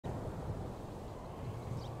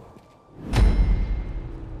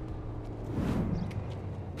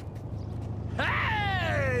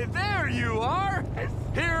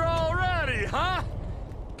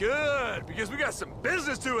because we got some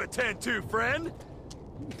business to attend to, friend.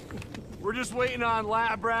 We're just waiting on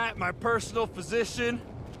Lab Rat, my personal physician.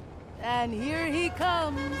 And here he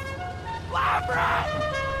comes. Lab Rat!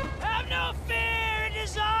 Have no fear, it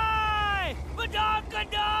is I!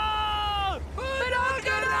 Badonkadonk!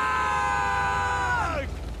 Badonkadonk!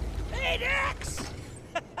 Hey, Dex!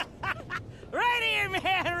 Right here,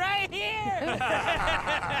 man, right here!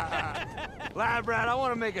 Lab Rat, I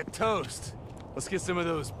want to make a toast. Let's get some of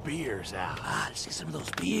those beers out. Let's get some of those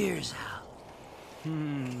beers out.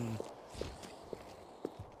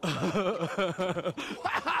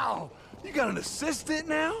 Wow! You got an assistant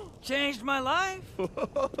now? Changed my life?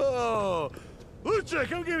 Lucha,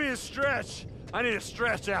 come give me a stretch. I need a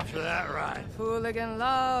stretch after that ride. Hooligan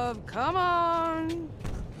love, come on.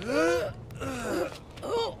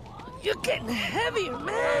 Oh, you're getting heavier,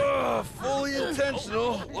 man. Fully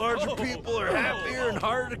intentional. Larger people are happier and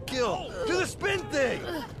harder to kill. Do the spin thing.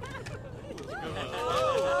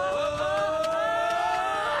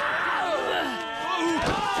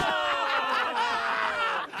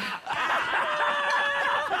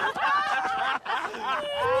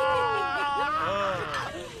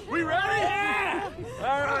 We ready? Yeah.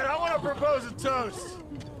 All right, I want to propose a toast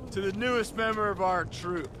to the newest member of our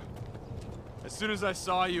troupe. As soon as I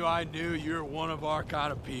saw you, I knew you were one of our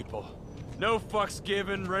kind of people. No fucks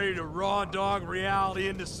given, ready to raw dog reality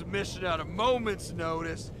into submission at a moment's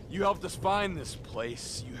notice. You helped us find this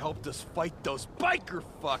place. You helped us fight those biker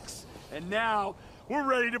fucks. And now, we're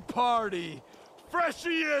ready to party.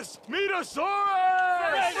 Freshiest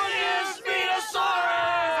Metasaurus! Freshiest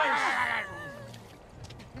Metasaurus!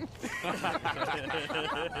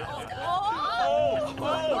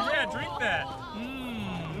 Oh, yeah, drink that.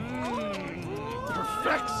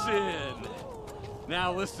 Perfection!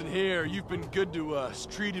 Now listen here, you've been good to us,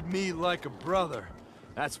 treated me like a brother.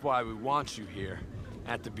 That's why we want you here,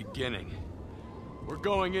 at the beginning. We're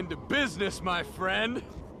going into business, my friend!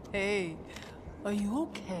 Hey, are you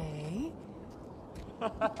okay?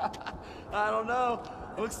 I don't know.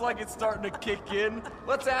 Looks like it's starting to kick in.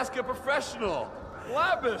 Let's ask a professional.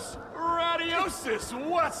 Lapis radiosis,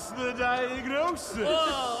 what's the diagnosis?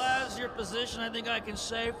 Well, as your physician, I think I can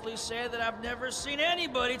safely say that I've never seen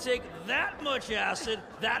anybody take that much acid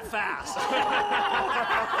that fast.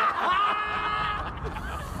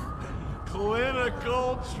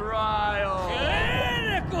 Clinical trial.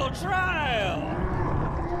 Clinical trial!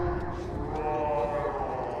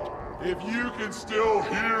 If you can still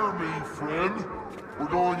hear me, friend, we're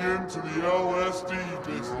going into the LSD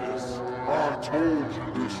business. I told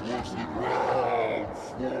you this was the ground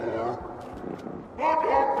floor.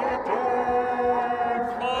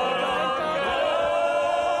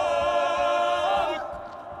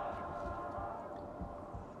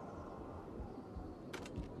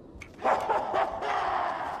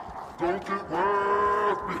 Don't get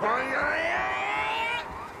left behind.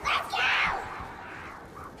 Let's go!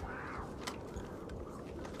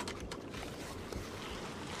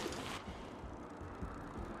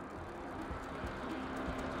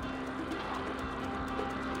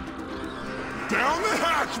 Down the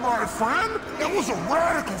hatch, my friend! That was a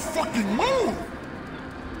radical fucking move!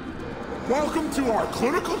 Welcome to our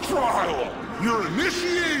clinical trial, your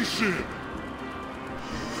initiation!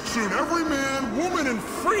 Soon every man, woman, and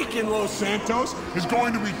freak in Los Santos is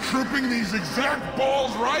going to be tripping these exact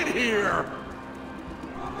balls right here!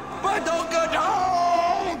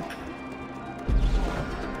 Badongadonk!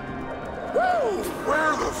 Woo!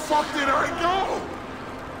 Where the fuck did I go?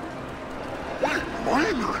 Wait, am I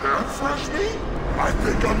in your head, Fresh Meat? I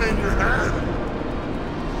think I'm in your head.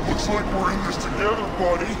 Looks like we're in this together,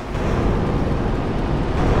 buddy.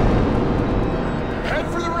 Head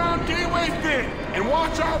for the round gateway thing, and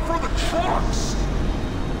watch out for the trucks.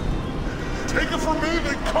 Take it from me,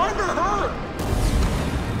 they kinda hurt.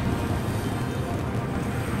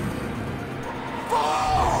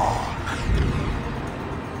 Fuck!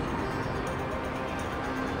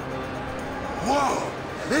 Whoa!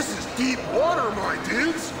 This is deep water, my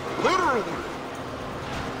dudes! Literally!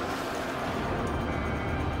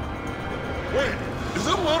 Wait, is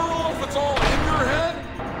it literal if it's all in your head?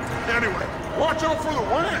 Anyway, watch out for the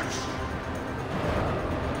winch!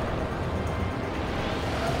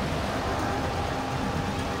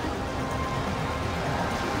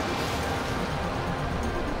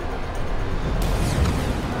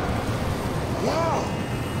 Wow!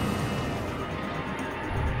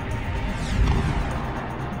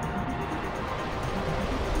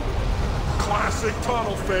 Classic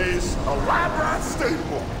tunnel phase, a lab rat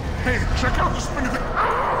staple. Hey, check out the spinning thing.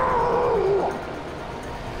 Ow!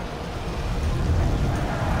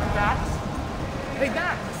 Dax? Hey,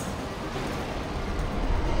 Dax!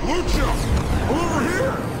 Lucha! over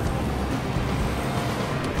here!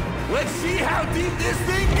 Let's see how deep this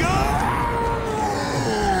thing goes!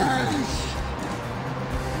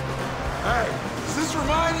 Hey, does this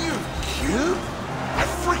remind you of Cube? I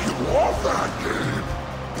freaking love that game!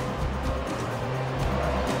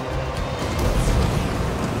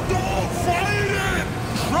 Don't fight it!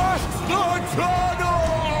 Trust the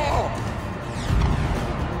tunnel!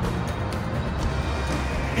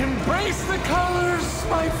 Embrace the colors,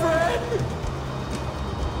 my friend!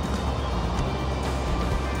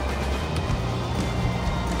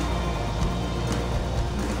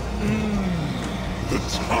 The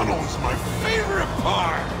tunnel is my favorite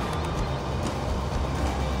part!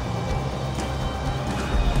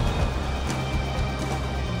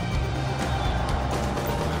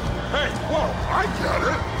 Hey, whoa, I get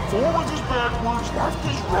it! Forwards is backwards, left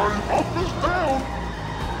is right, up is down!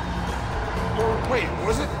 Or wait,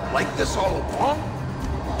 was it like this all along?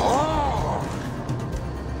 Oh!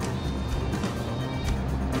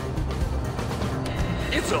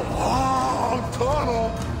 It's a long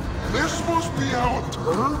tunnel! This must be how a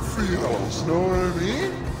turd feels, know what I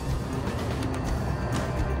mean?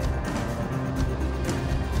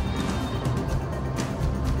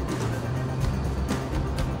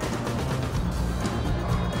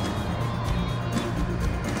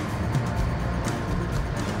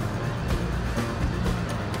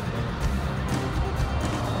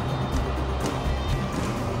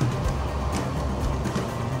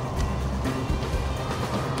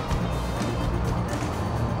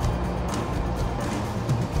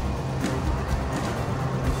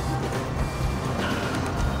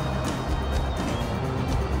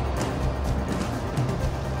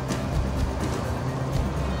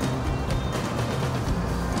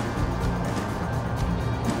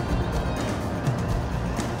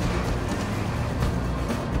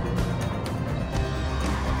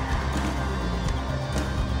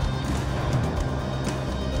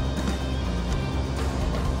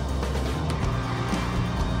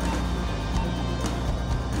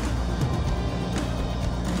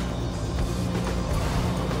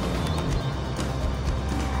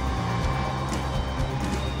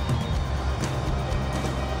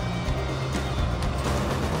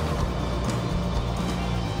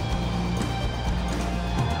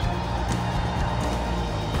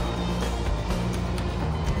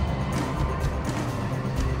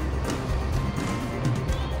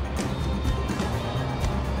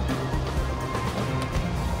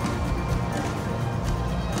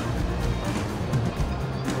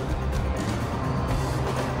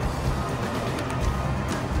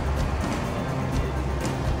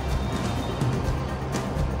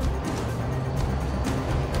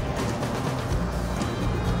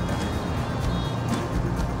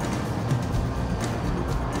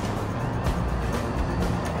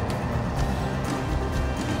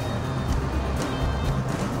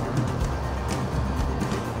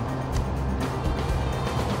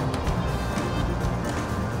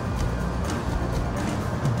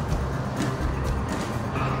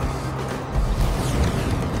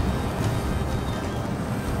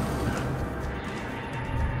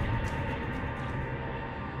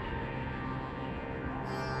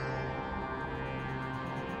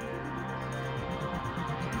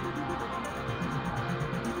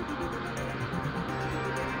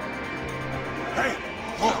 Hey,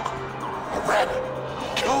 look! A rabbit!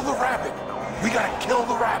 Kill the rabbit! We gotta kill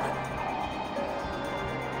the rabbit!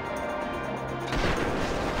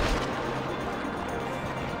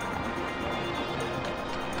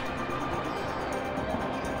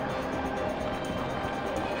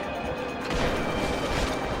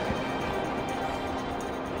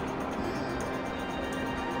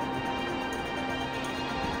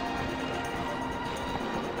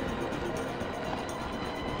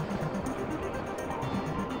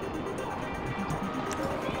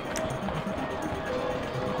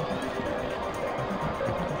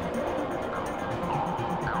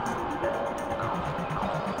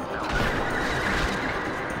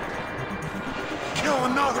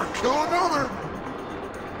 Kill another!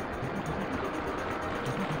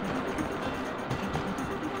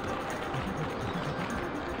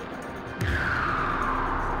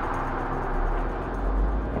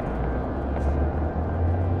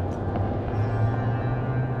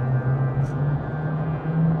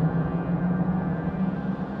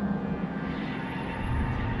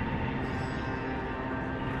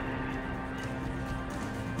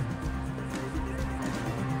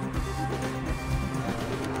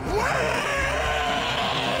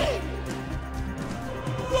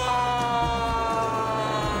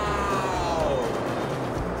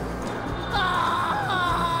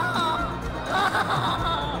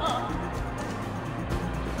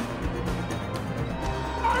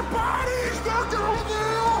 working with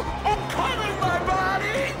you! I'm coming, my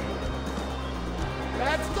body!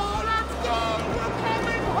 Let's go, let's go! We're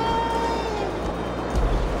coming home!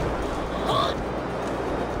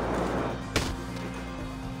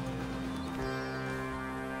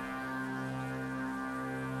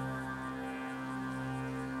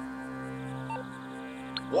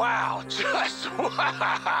 Wow, just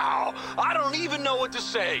wow! I don't even know what to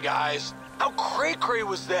say, guys. How cray-cray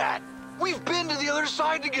was that? We've been to the other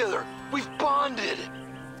side together. We've bonded.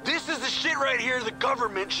 This is the shit right here the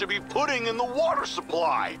government should be putting in the water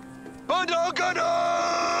supply.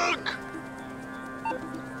 Badunk-a-dunk!